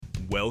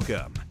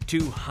Welcome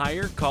to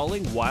Higher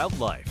Calling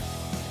Wildlife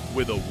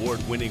with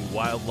award-winning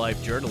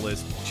wildlife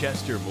journalist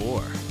Chester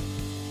Moore.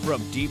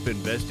 From deep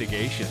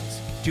investigations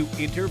to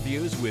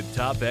interviews with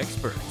top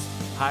experts,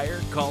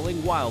 Higher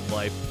Calling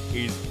Wildlife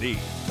is the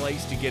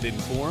place to get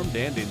informed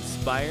and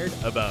inspired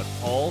about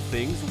all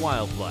things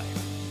wildlife.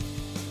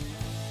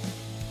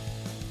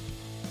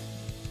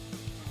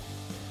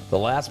 The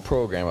last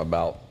program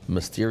about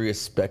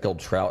mysterious speckled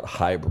trout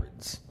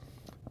hybrids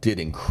did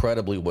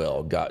incredibly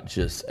well, got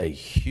just a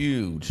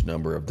huge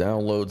number of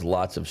downloads,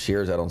 lots of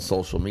shares out on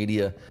social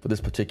media for this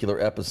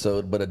particular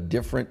episode, but a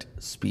different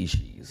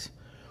species,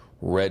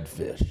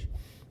 redfish.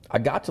 I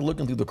got to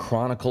looking through the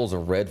chronicles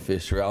of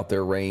redfish throughout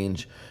their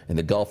range in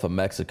the Gulf of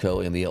Mexico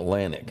and the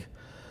Atlantic,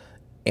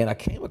 and I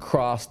came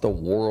across the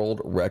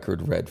world record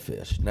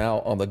redfish.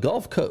 Now, on the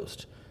Gulf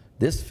Coast,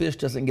 this fish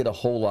doesn't get a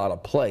whole lot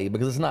of play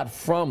because it's not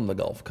from the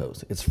Gulf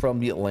Coast, it's from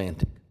the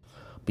Atlantic.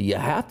 But you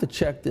have to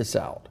check this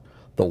out.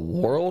 The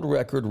world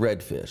record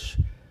redfish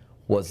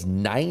was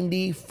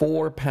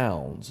 94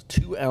 pounds,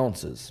 2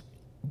 ounces.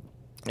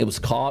 It was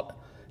caught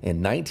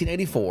in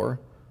 1984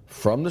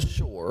 from the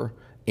shore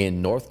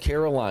in North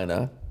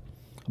Carolina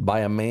by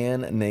a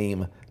man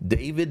named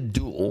David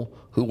Dool,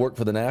 who worked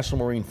for the National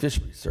Marine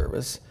Fisheries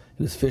Service.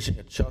 He was fishing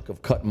a chunk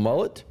of cut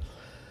mullet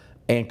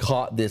and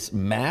caught this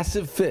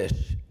massive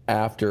fish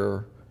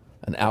after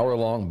an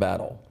hour-long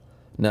battle.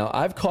 Now,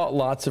 I've caught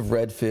lots of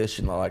redfish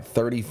in like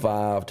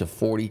 35 to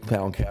 40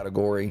 pound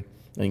category.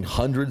 I mean,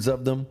 hundreds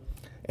of them,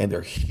 and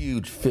they're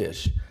huge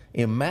fish.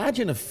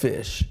 Imagine a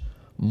fish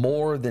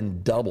more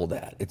than double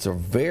that. It's a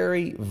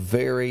very,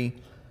 very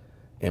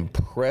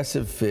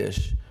impressive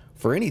fish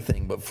for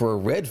anything, but for a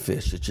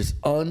redfish, it's just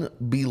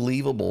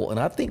unbelievable. And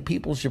I think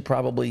people should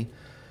probably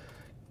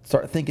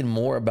start thinking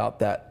more about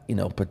that,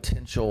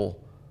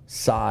 potential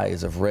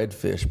size of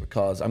redfish,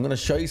 because I'm going to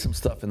show you some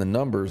stuff in the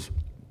numbers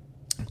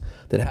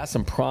that has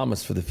some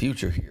promise for the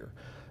future here.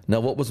 Now,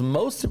 what was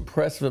most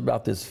impressive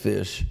about this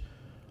fish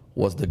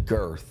was the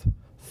girth.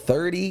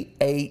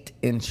 38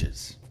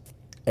 inches.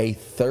 A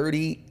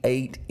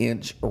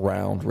 38-inch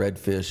round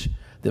redfish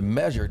that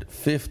measured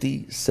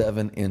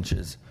 57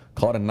 inches,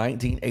 caught in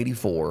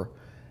 1984,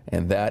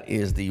 and that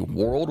is the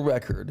world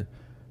record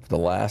for the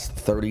last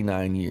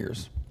 39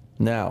 years.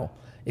 Now,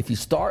 if you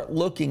start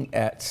looking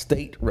at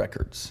state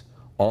records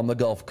on the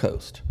Gulf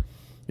Coast,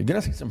 you're going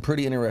to see some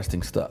pretty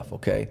interesting stuff,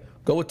 okay?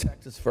 Go with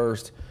Texas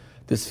first.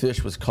 This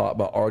fish was caught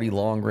by Artie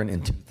Longren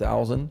in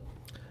 2000.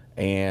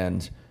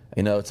 And,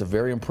 it's a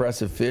very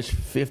impressive fish,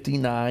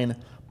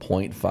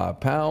 59.5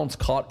 pounds,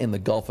 caught in the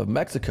Gulf of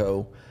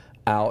Mexico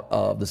out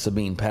of the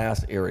Sabine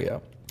Pass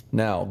area.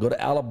 Now, go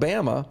to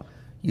Alabama.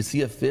 You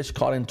see a fish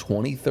caught in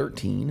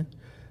 2013.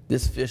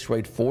 This fish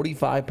weighed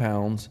 45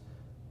 pounds,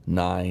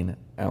 9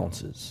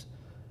 ounces.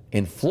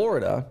 In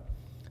Florida,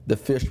 the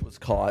fish was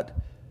caught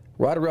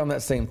right around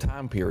that same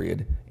time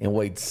period and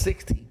weighed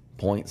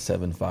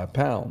 60.75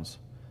 pounds.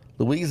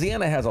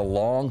 Louisiana has a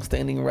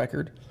long-standing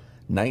record,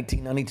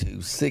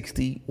 1992,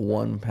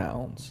 61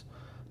 pounds.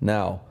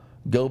 Now,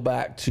 go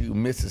back to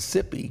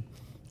Mississippi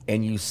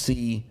and you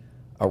see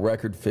a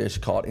record fish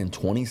caught in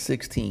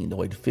 2016 that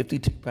weighed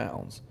 52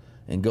 pounds.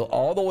 And go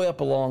all the way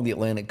up along the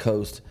Atlantic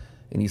coast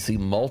and you see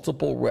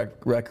multiple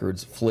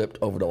records flipped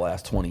over the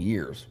last 20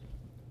 years.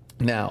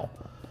 Now,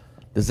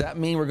 does that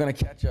mean we're going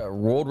to catch a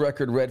world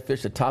record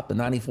redfish atop the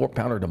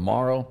 94-pounder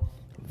tomorrow?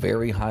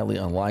 Very highly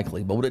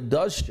unlikely. But what it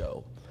does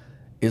show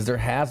is there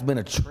has been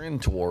a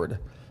trend toward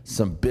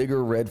some bigger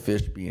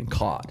redfish being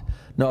caught.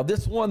 Now,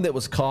 this one that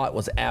was caught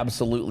was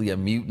absolutely a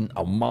mutant,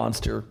 a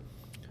monster,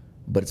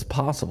 but it's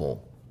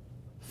possible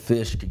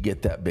fish could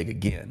get that big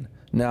again.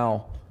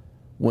 Now,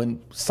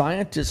 when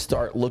scientists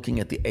start looking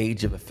at the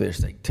age of a fish,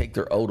 they take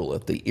their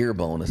otolith, the ear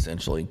bone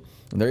essentially,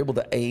 and they're able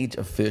to age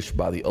a fish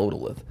by the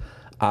otolith.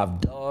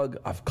 I've dug,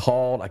 I've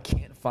called, I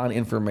can't find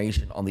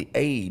information on the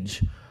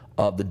age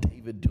of the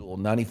David Dool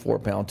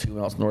 94-pound,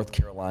 2-ounce North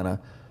Carolina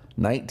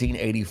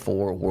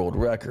 1984 world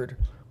record.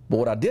 But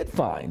what I did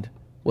find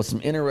was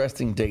some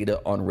interesting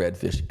data on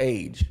redfish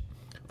age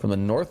from the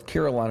North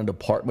Carolina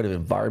Department of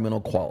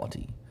Environmental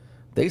Quality.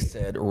 They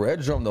said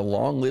reds are the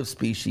long-lived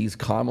species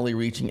commonly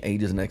reaching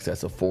ages in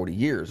excess of 40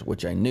 years,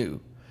 which I knew.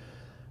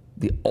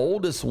 The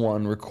oldest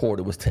one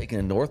recorded was taken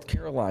in North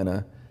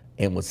Carolina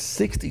and was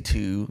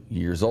 62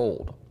 years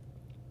old.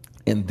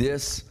 And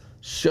this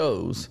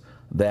shows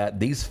that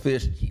these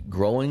fish keep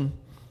growing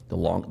the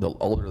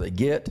older they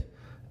get.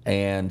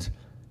 And,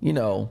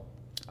 a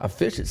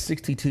fish at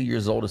 62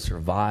 years old has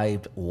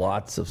survived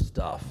lots of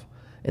stuff.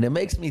 And it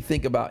makes me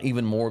think about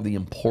even more of the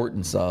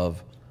importance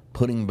of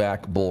putting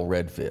back bull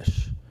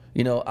redfish.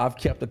 I've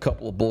kept a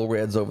couple of bull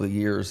reds over the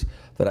years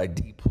that I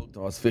deep hooked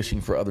when I was fishing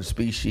for other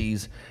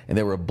species, and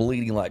they were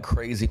bleeding like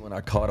crazy when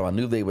I caught them. I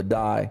knew they would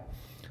die.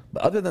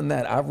 But other than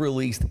that, I've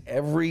released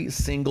every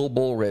single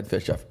bull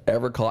redfish I've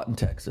ever caught in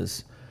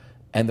Texas.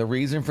 And the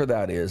reason for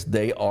that is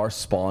they are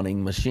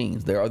spawning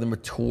machines. They are the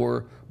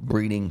mature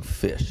breeding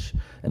fish.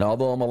 And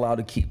although I'm allowed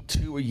to keep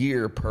 2 a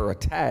year per a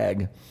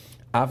tag,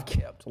 I've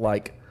kept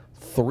like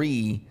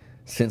 3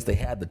 since they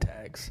had the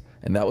tags.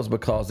 And that was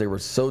because they were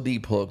so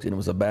deep hooked and it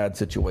was a bad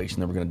situation.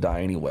 They were going to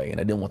die anyway. And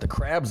I didn't want the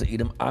crabs to eat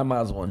them. I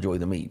might as well enjoy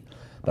the meat.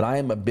 But I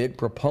am a big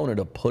proponent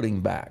of putting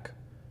back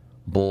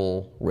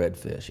bull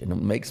redfish. And it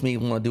makes me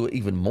want to do it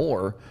even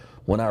more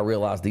when I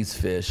realize these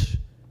fish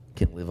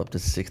can live up to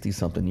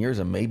 60-something years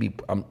and maybe,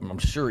 I'm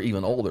sure,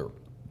 even older.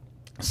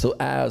 So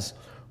as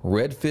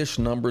redfish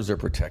numbers are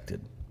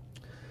protected,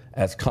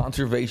 as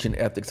conservation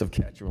ethics of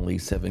catch and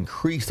release have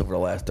increased over the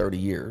last 30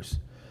 years,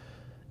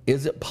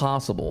 is it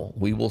possible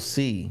we will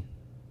see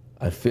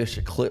a fish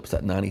eclipse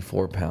that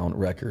 94-pound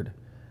record?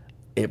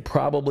 It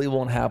probably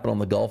won't happen on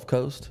the Gulf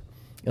Coast.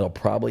 It'll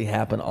probably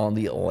happen on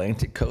the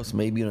Atlantic coast,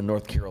 maybe in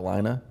North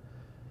Carolina.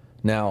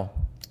 Now,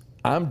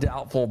 I'm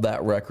doubtful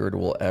that record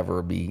will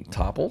ever be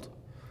toppled.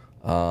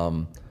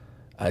 I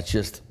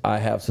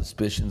have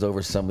suspicions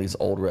over some of these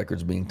old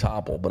records being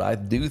toppled, but I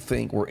do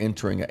think we're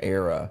entering an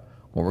era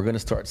where we're going to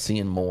start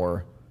seeing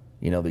more,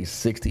 these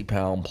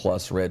 60-pound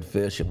plus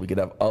redfish, and we could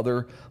have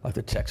other, like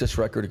the Texas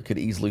record could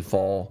easily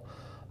fall.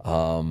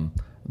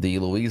 The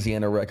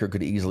Louisiana record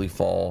could easily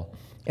fall.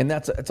 And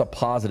it's a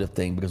positive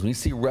thing, because when you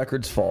see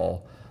records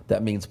fall,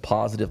 that means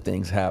positive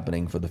things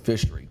happening for the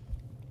fishery.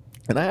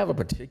 And I have a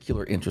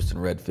particular interest in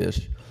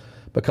redfish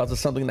because of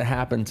something that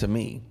happened to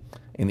me.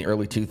 In the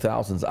early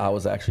 2000s, I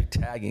was actually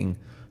tagging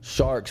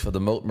sharks for the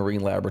Mote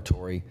Marine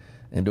Laboratory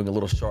and doing a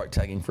little shark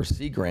tagging for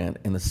Sea Grant.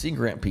 And the Sea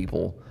Grant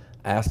people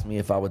asked me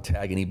if I would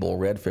tag any bull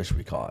redfish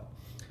we caught.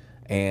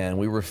 And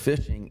we were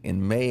fishing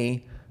in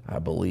May, I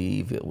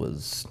believe it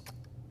was,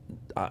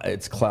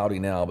 it's cloudy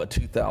now, but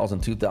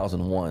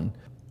 2001.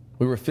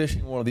 We were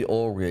fishing one of the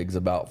oil rigs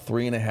about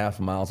 3.5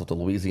 miles up the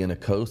Louisiana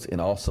coast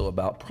and also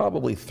about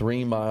probably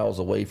 3 miles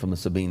away from the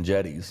Sabine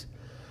jetties.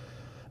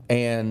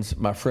 And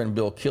my friend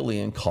Bill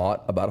Killian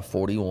caught about a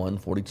 41,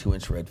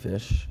 42-inch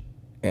redfish,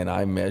 and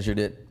I measured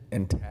it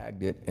and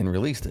tagged it and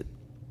released it.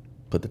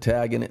 Put the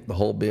tag in it, the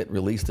whole bit,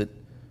 released it.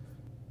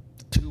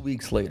 2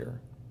 weeks later,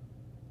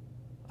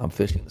 I'm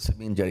fishing the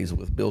Sabine jetties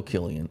with Bill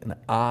Killian, and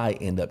I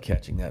end up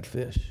catching that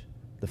fish.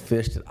 The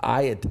fish that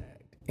I had tagged.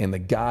 And the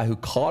guy who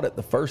caught it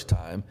the first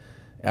time,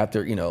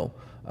 after,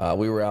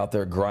 we were out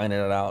there grinding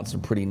it out in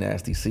some pretty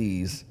nasty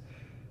seas,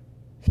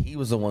 he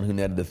was the one who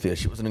netted the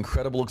fish. It was an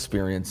incredible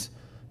experience.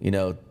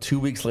 2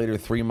 weeks later,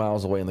 3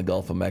 miles away in the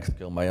Gulf of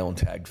Mexico, my own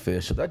tagged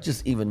fish. So that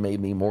just even made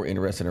me more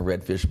interested in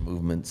redfish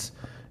movements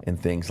and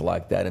things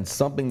like that. And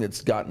something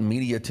that's gotten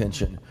media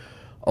attention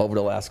over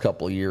the last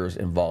couple of years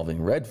involving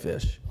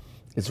redfish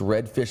is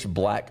redfish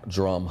black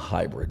drum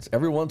hybrids.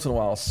 Every once in a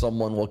while,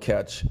 someone will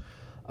catch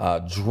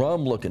a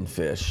drum-looking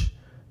fish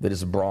that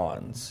is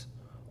bronze,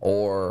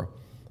 or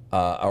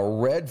a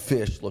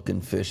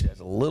redfish-looking fish that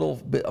has a little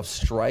bit of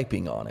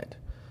striping on it.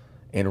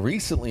 And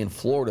recently in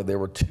Florida, there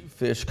were 2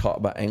 fish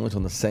caught by anglers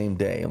on the same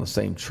day, on the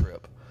same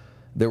trip.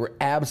 They were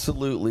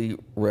absolutely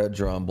red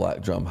drum,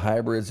 black drum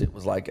hybrids. It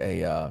was like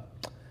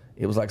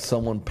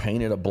someone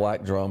painted a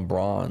black drum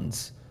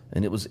bronze,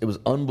 and it was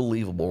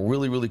unbelievable.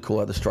 Really, really cool.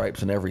 Had the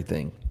stripes and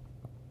everything.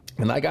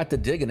 And I got to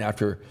digging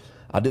after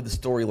I did the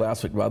story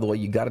last week. By the way,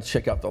 you got to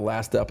check out the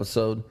last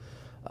episode,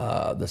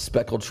 the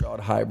speckled trout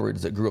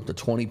hybrids that grew up to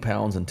 20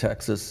 pounds in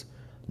Texas.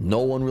 No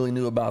one really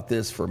knew about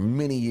this for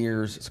many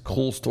years. It's a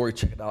cool story.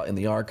 Check it out in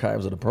the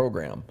archives of the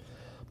program.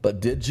 But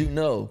did you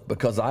know,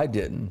 because I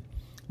didn't,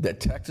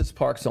 that Texas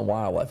Parks and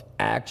Wildlife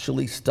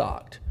actually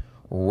stocked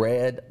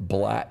red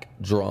black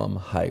drum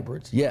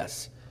hybrids?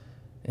 Yes,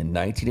 in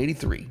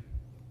 1983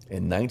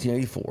 and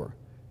 1984,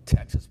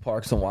 Texas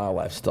Parks and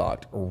Wildlife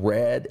stocked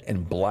red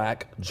and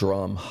black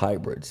drum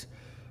hybrids.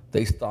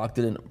 They stocked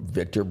it in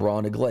Victor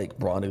Braunig Lake.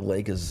 Braunig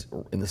Lake is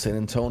in the San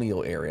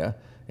Antonio area.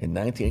 In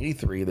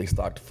 1983, they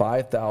stocked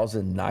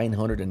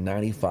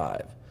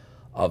 5,995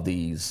 of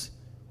these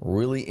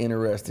really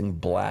interesting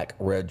black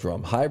red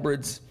drum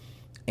hybrids.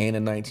 And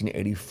in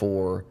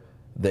 1984,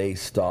 they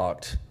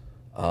stocked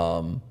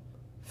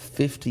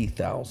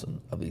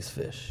 50,000 of these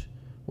fish,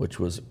 which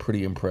was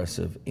pretty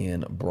impressive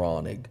in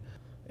Braunig.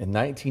 In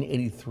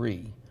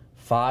 1983,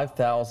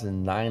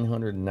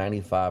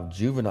 5,995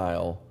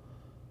 juvenile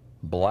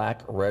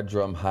black red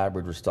drum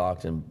hybrid were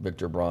stocked in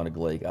Victor Braunig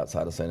Lake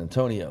outside of San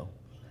Antonio.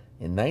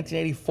 In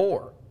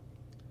 1984,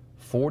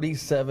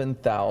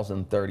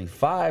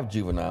 47,035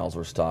 juveniles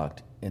were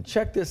stocked. And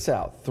check this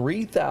out,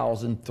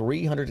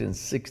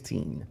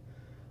 3,316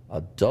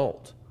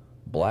 adult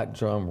black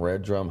drum,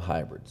 red drum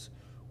hybrids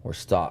were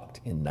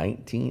stocked in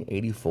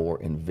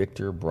 1984 in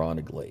Victor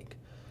Braunig Lake.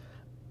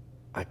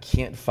 I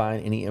can't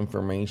find any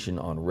information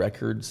on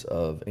records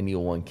of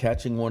anyone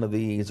catching one of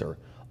these or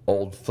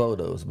old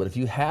photos, but if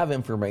you have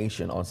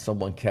information on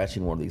someone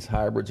catching one of these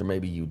hybrids, or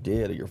maybe you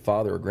did, or your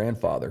father or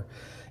grandfather,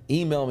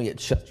 email me at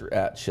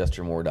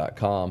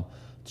chester@chestermore.com,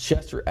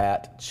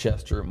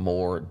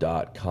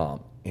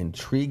 chester@chestermore.com.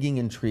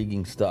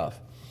 Intriguing stuff.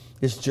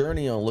 This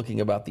journey on looking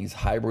about these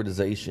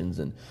hybridizations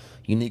and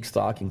unique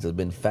stockings has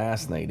been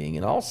fascinating,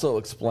 and also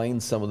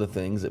explains some of the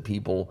things that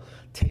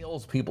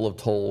tales people have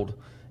told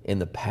in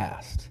the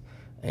past.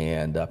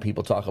 And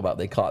people talk about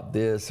they caught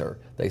this or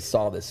they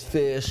saw this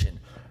fish, and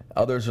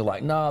Others are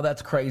like, no,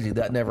 that's crazy.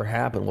 That never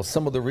happened. Well,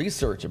 some of the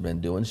research I've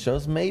been doing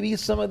shows maybe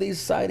some of these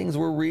sightings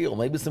were real.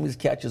 Maybe some of these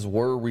catches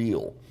were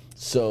real.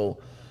 So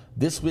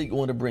this week, I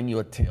want to bring you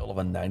a tale of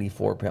a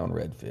 94-pound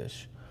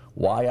redfish.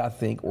 Why I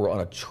think we're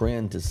on a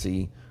trend to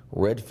see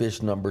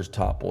redfish numbers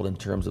toppled in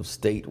terms of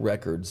state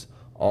records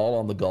all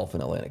on the Gulf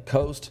and Atlantic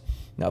coast.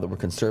 Now that we're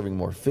conserving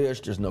more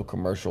fish, there's no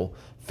commercial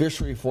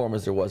fishery reform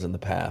as there was in the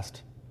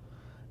past.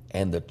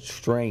 And the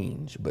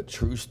strange but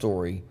true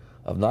story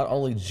of not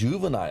only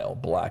juvenile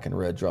black and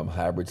red drum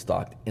hybrid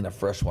stocked in a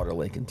freshwater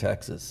lake in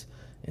Texas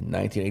in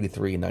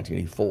 1983 and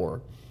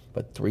 1984,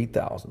 but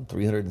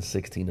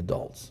 3,316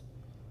 adults.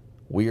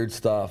 Weird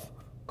stuff,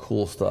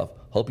 cool stuff.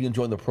 Hope you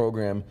enjoyed the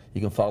program.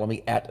 You can follow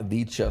me at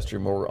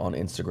 @TheChesterMoore on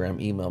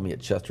Instagram. Email me at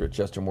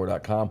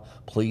chester@chestermoore.com.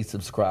 Please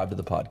subscribe to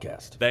the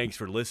podcast. Thanks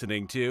for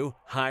listening to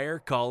Higher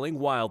Calling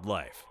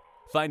Wildlife.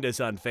 Find us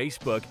on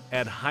Facebook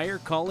at Higher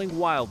Calling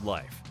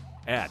Wildlife,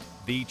 at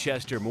The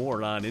Chester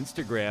Moore on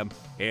Instagram,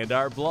 and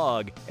our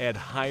blog at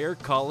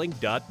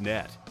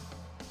highercalling.net.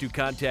 To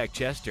contact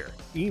Chester,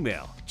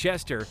 email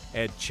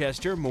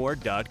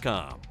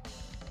chester@chestermoore.com.